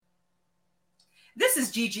This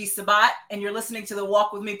is Gigi Sabat, and you're listening to the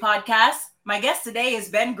Walk With Me podcast. My guest today is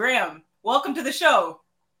Ben Graham. Welcome to the show.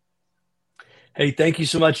 Hey, thank you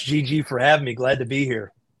so much, Gigi, for having me. Glad to be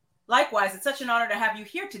here. Likewise, it's such an honor to have you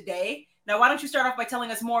here today. Now, why don't you start off by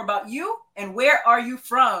telling us more about you and where are you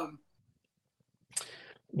from?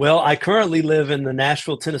 Well, I currently live in the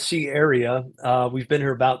Nashville, Tennessee area. We've been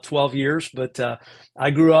here about 12 years, but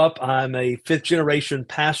I grew up. I'm a fifth generation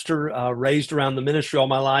pastor, raised around the ministry all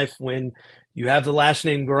my life. When you have the last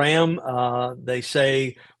name Graham, they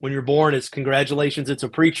say when you're born, it's congratulations, it's a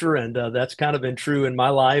preacher. And that's kind of been true in my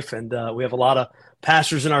life. And we have a lot of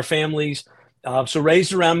pastors in our families. So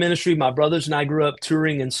raised around ministry. My brothers and I grew up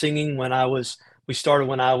touring and singing we started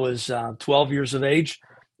when I was 12 years of age.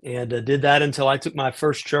 And did that until I took my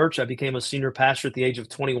first church. I became a senior pastor at the age of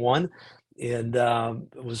 21 and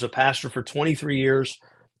was a pastor for 23 years.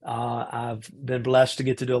 I've been blessed to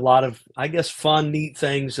get to do a lot of, I guess, fun, neat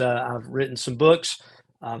things. I've written some books,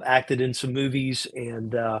 acted in some movies,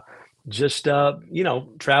 and just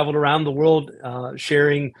traveled around the world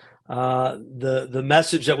sharing the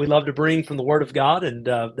message that we love to bring from the Word of God. And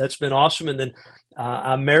that's been awesome. And then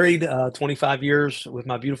I'm married 25 years with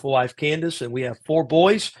my beautiful wife, Candice, and we have 4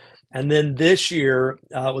 boys. And then this year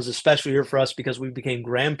was a special year for us because we became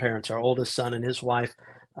grandparents. Our oldest son and his wife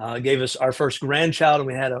gave us our first grandchild, and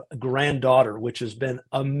we had a granddaughter, which has been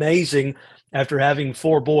amazing after having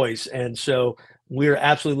 4 boys. And so we're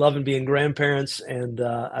absolutely loving being grandparents. And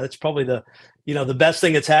it's probably the best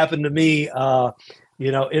thing that's happened to me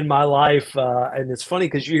in my life. And it's funny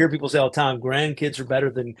because you hear people say all the time, grandkids are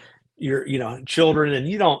better than your children, and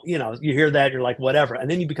you hear that, you're like, whatever, and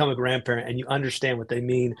then you become a grandparent and you understand what they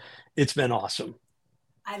mean. It's been awesome.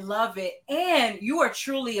 I love it. And you are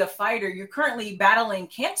truly a fighter. You're currently battling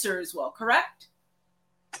cancer as well, correct?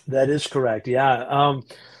 That is correct. Yeah.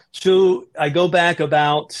 So I go back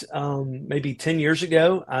about maybe 10 years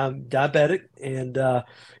ago. I'm diabetic, and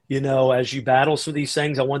as you battle some of these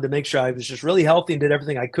things, I wanted to make sure I was just really healthy and did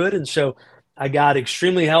everything I could. And so I got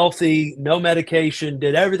extremely healthy, no medication,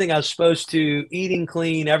 did everything I was supposed to, eating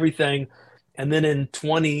clean, everything. And then in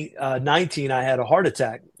 2019, I had a heart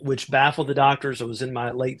attack, which baffled the doctors. I was in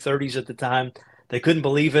my late 30s at the time. They couldn't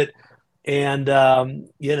believe it. And,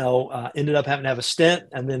 ended up having to have a stent.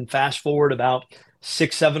 And then fast forward about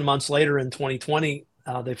 6-7 months later in 2020,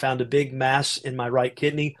 they found a big mass in my right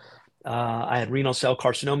kidney. I had renal cell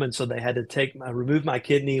carcinoma, and so they had to remove my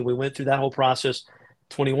kidney. We went through that whole process.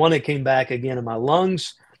 21, it came back again in my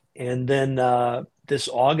lungs. And then this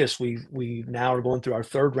August, we now are going through our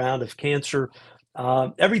 3rd round of cancer.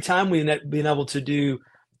 Every time we've been able to do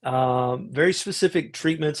very specific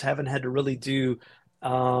treatments, haven't had to really do,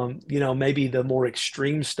 maybe the more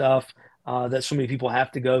extreme stuff that so many people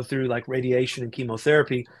have to go through, like radiation and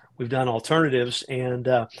chemotherapy. We've done alternatives. And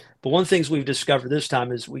but one of the things we've discovered this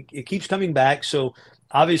time is it keeps coming back. So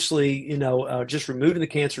obviously, just removing the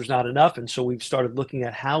cancer is not enough. And so we've started looking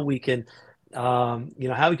at how we can,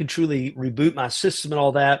 truly reboot my system and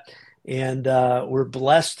all that. And we're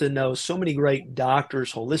blessed to know so many great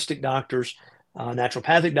doctors, holistic doctors,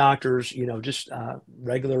 naturopathic doctors,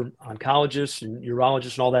 regular oncologists and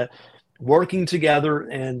urologists and all that, working together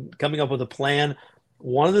and coming up with a plan.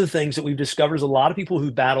 One of the things that we've discovered is a lot of people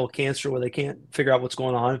who battle cancer where they can't figure out what's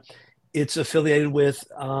going on, it's affiliated with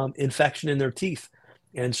infection in their teeth.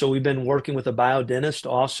 And so we've been working with a biodentist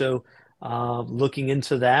also looking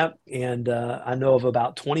into that. And I know of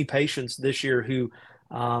about 20 patients this year who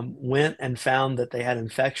went and found that they had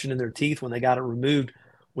infection in their teeth. When they got it removed,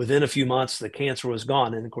 within a few months, the cancer was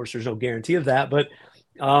gone. And of course, there's no guarantee of that. But,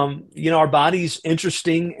 our body's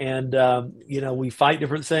interesting, and, we fight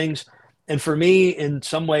different things. And for me, in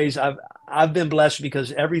some ways, I've been blessed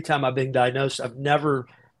because every time I've been diagnosed, I've never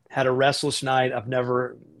had a restless night. I've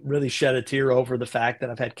never really shed a tear over the fact that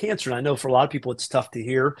I've had cancer. And I know for a lot of people, it's tough to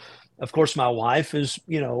hear. Of course, my wife is,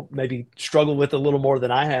 maybe struggled with it a little more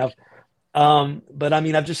than I have. But I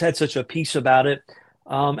mean, I've just had such a peace about it.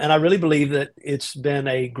 And I really believe that it's been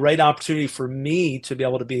a great opportunity for me to be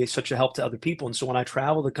able to be such a help to other people. And so when I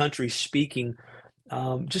travel the country speaking,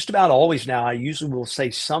 just about always now, I usually will say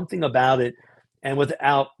something about it. And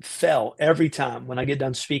without fail, every time when I get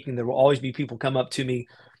done speaking, there will always be people come up to me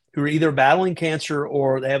who are either battling cancer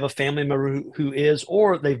or they have a family member who is,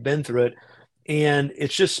 or they've been through it. And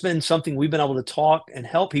it's just been something we've been able to talk and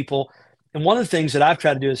help people. And one of the things that I've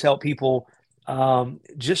tried to do is help people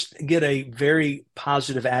just get a very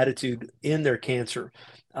positive attitude in their cancer.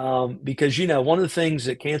 Because, one of the things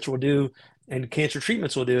that cancer will do and cancer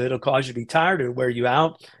treatments will do, it'll cause you to be tired, it'll wear you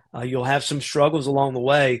out. You'll have some struggles along the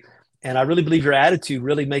way. And I really believe your attitude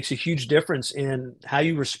really makes a huge difference in how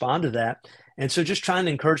you respond to that. And so just trying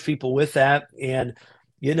to encourage people with that. And,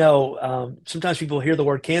 sometimes people hear the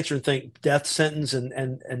word cancer and think death sentence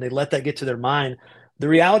and they let that get to their mind. The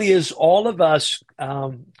reality is all of us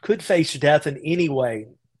could face death in any way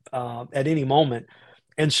at any moment.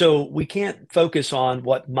 And so we can't focus on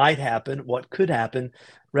what might happen, what could happen.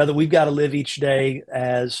 Rather, we've got to live each day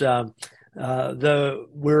as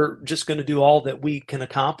we're just going to do all that we can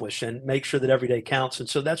accomplish and make sure that every day counts. And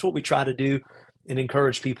so that's what we try to do and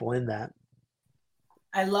encourage people in that.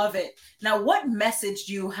 I love it. Now, what message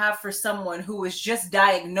do you have for someone who was just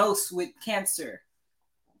diagnosed with cancer?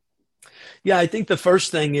 Yeah, I think the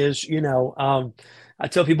first thing is, I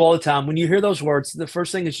tell people all the time, when you hear those words, the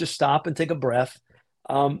first thing is just stop and take a breath.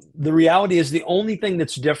 The reality is the only thing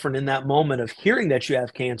that's different in that moment of hearing that you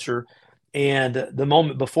have cancer and the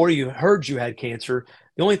moment before you heard you had cancer,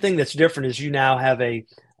 the only thing that's different is you now have a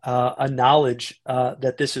knowledge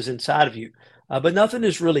that this is inside of you. But nothing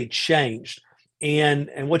has really changed.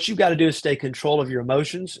 And what you've got to do is stay control of your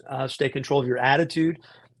emotions, stay control of your attitude.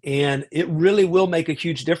 And it really will make a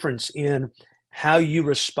huge difference in how you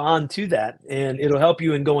respond to that. And it'll help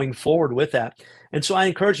you in going forward with that. And so I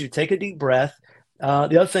encourage you to take a deep breath. The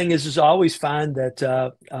other thing is I always find that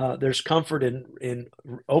there's comfort in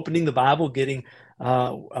opening the Bible, getting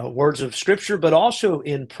words of scripture, but also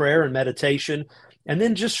in prayer and meditation. And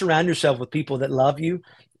then just surround yourself with people that love you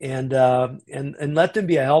and let them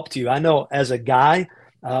be a help to you. I know as a guy,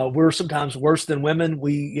 we're sometimes worse than women.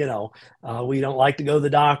 We don't like to go to the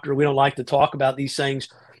doctor. We don't like to talk about these things.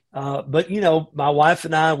 But my wife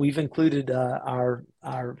and I, we've included our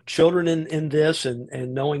children in this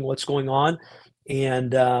and knowing what's going on.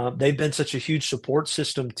 And they've been such a huge support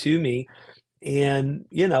system to me. And,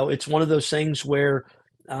 it's one of those things where,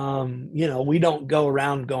 we don't go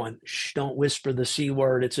around going, shh, don't whisper the C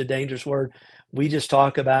word. It's a dangerous word. We just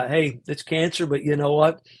talk about, hey, it's cancer, but you know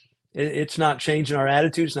what? It's not changing our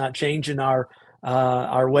attitude. It's not changing our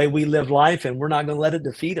way we live life, and we're not going to let it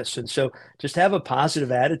defeat us. And so just have a positive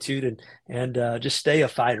attitude and just stay a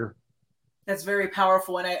fighter. That's very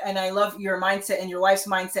powerful. And I love your mindset and your wife's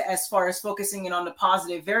mindset as far as focusing in on the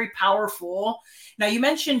positive. Very powerful. Now, you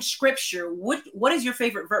mentioned scripture. What is your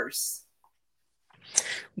favorite verse?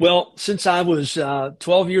 Well, since I was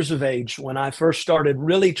 12 years of age, when I first started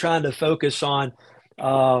really trying to focus on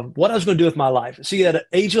what I was going to do with my life. See, at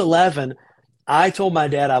age 11, I told my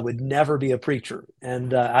dad I would never be a preacher.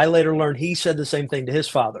 And I later learned he said the same thing to his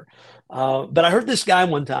father. But I heard this guy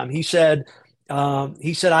one time. He said,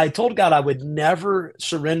 I told God I would never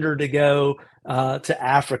surrender to go to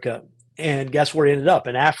Africa. And guess where he ended up?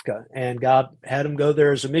 In Africa. And God had him go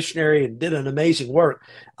there as a missionary and did an amazing work.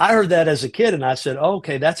 I heard that as a kid and I said, oh,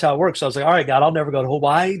 okay, that's how it works. So I was like, all right, God, I'll never go to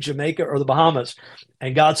Hawaii, Jamaica, or the Bahamas.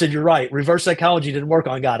 And God said, you're right. Reverse psychology didn't work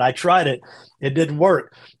on God. I tried it. It didn't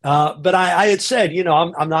work. But I had said,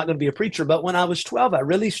 I'm not going to be a preacher. But when I was 12, I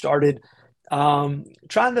really started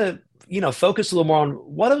trying to, focus a little more on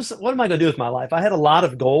what am I going to do with my life? I had a lot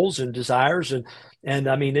of goals and desires. And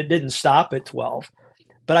I mean, it didn't stop at 12.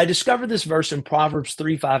 But I discovered this verse in Proverbs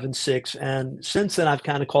 3, 5, and 6. And since then, I've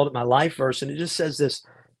kind of called it my life verse. And it just says this: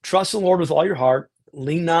 trust the Lord with all your heart,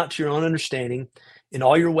 lean not to your own understanding. In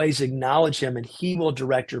all your ways, acknowledge him, and he will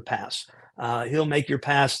direct your paths. He'll make your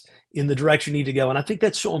paths in the direction you need to go. And I think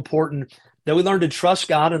that's so important that we learn to trust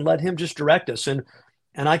God and let him just direct us. And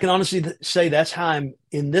I can honestly say that's how I'm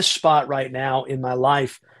in this spot right now in my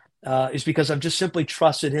life, is because I've just simply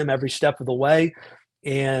trusted him every step of the way.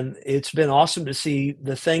 And it's been awesome to see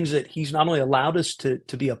the things that he's not only allowed us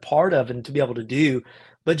to be a part of and to be able to do,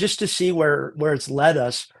 but just to see where it's led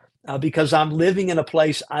us, because I'm living in a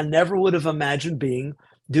place I never would have imagined being,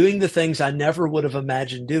 doing the things I never would have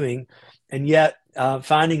imagined doing, and yet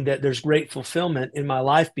finding that there's great fulfillment in my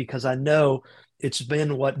life because I know it's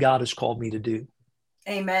been what God has called me to do.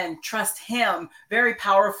 Amen. Trust him. Very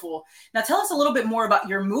powerful. Now tell us a little bit more about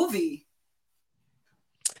your movie.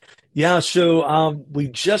 Yeah, so we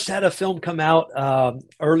just had a film come out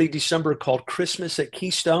early December called Christmas at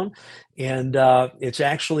Keystone, and it's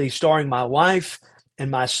actually starring my wife and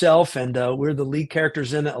myself, and we're the lead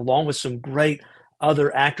characters in it, along with some great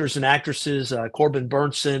other actors and actresses, Corbin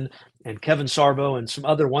Burnson and Kevin Sarbo, and some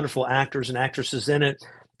other wonderful actors and actresses in it.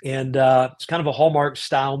 And it's kind of a Hallmark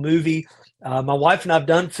style movie. My wife and I have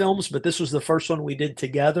done films, but this was the first one we did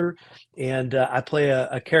together. And I play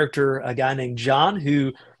a character, a guy named John,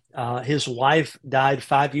 who his wife died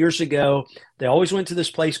 5 years ago. They always went to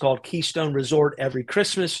this place called Keystone Resort every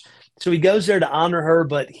Christmas. So he goes there to honor her,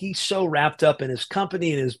 but he's so wrapped up in his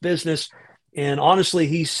company and his business. And honestly,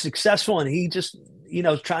 he's successful and he just,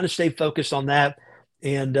 trying to stay focused on that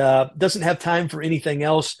and doesn't have time for anything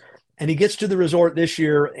else. And he gets to the resort this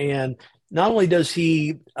year and not only does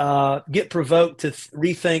he get provoked to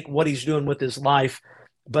rethink what he's doing with his life,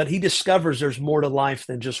 but he discovers there's more to life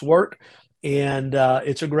than just work. And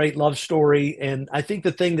it's a great love story. And I think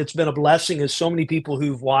the thing that's been a blessing is so many people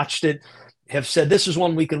who've watched it have said this is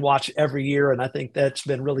one we can watch every year. And I think that's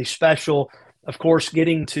been really special. Of course,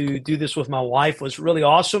 getting to do this with my wife was really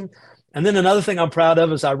awesome. And then another thing I'm proud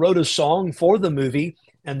of is I wrote a song for the movie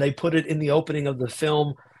and they put it in the opening of the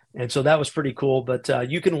film. And so that was pretty cool. But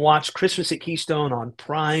you can watch Christmas at Keystone on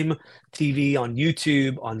Prime TV, on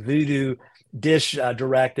YouTube, on Vudu, Dish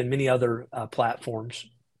Direct, and many other platforms.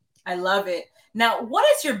 I love it. Now, what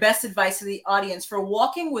is your best advice to the audience for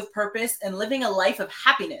walking with purpose and living a life of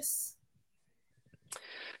happiness?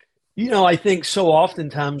 I think so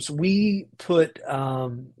oftentimes we put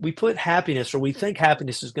happiness, or we think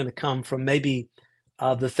happiness is going to come from maybe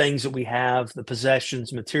the things that we have, the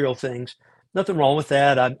possessions, material things. Nothing wrong with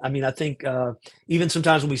that. I mean, I think even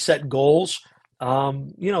sometimes when we set goals,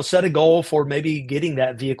 set a goal for maybe getting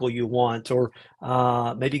that vehicle you want, or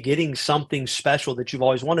maybe getting something special that you've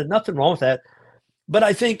always wanted. Nothing wrong with that. But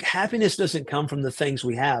I think happiness doesn't come from the things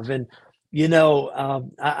we have. And,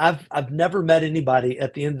 I've never met anybody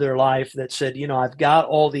at the end of their life that said, I've got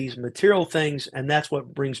all these material things and that's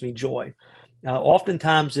what brings me joy.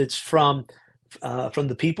 Oftentimes it's from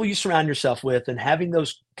the people you surround yourself with and having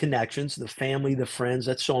those connections, the family, the friends,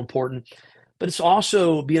 that's so important. But it's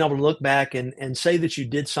also being able to look back and say that you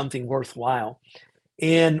did something worthwhile.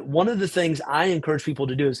 And one of the things I encourage people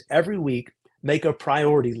to do is every week, make a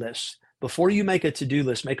priority list. Before you make a to-do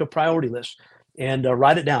list, make a priority list and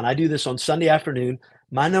write it down. I do this on Sunday afternoon.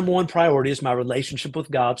 My number one priority is my relationship with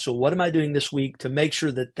God. So what am I doing this week to make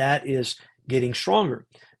sure that that is getting stronger?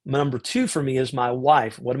 Number two for me is my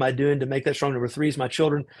wife. What am I doing to make that strong? Number three is my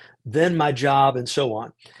children, then my job, and so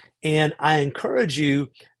on. And I encourage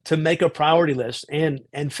you to make a priority list and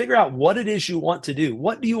figure out what it is you want to do.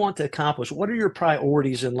 What do you want to accomplish? What are your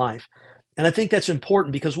priorities in life? And I think that's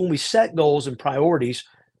important because when we set goals and priorities,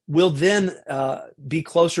 we'll then be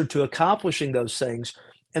closer to accomplishing those things.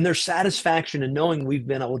 And there's satisfaction in knowing we've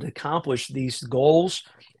been able to accomplish these goals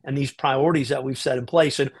and these priorities that we've set in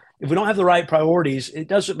place. And if we don't have the right priorities, it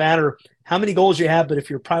doesn't matter how many goals you have, but if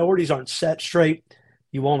your priorities aren't set straight,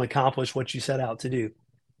 you won't accomplish what you set out to do.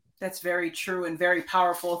 That's very true and very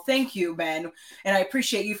powerful. Thank you, Ben. And I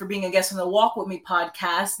appreciate you for being a guest on the Walk With Me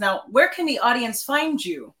podcast. Now, where can the audience find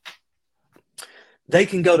you? They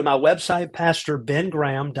can go to my website,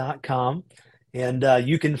 pastorbengraham.com, and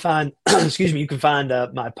you can find, you can find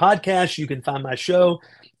my podcast, you can find my show,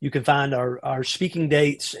 you can find our speaking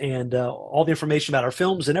dates and all the information about our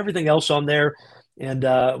films and everything else on there. And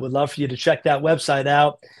would love for you to check that website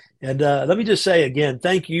out. And let me just say again,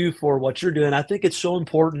 thank you for what you're doing. I think it's so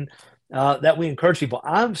important that we encourage people.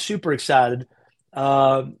 I'm super excited.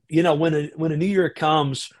 When a new year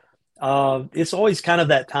comes, it's always kind of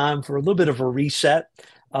that time for a little bit of a reset.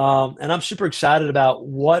 And I'm super excited about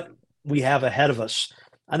what we have ahead of us.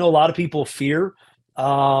 I know a lot of people fear,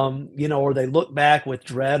 or they look back with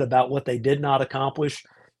dread about what they did not accomplish.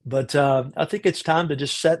 But I think it's time to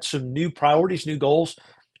just set some new priorities, new goals,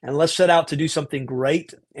 and let's set out to do something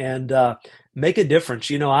great and make a difference.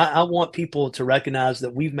 I want people to recognize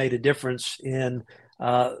that we've made a difference in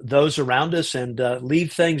those around us and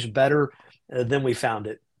leave things better than we found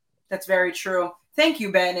it. That's very true. Thank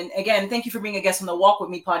you, Ben. And again, thank you for being a guest on the Walk With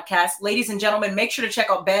Me podcast. Ladies and gentlemen, make sure to check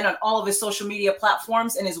out Ben on all of his social media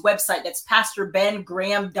platforms and his website. That's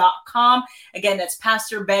pastorbengraham.com. Again, that's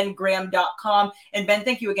pastorbengraham.com. And Ben,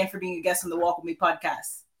 thank you again for being a guest on the Walk With Me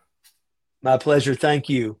podcast. My pleasure. Thank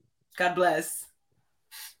you. God bless.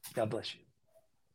 God bless you.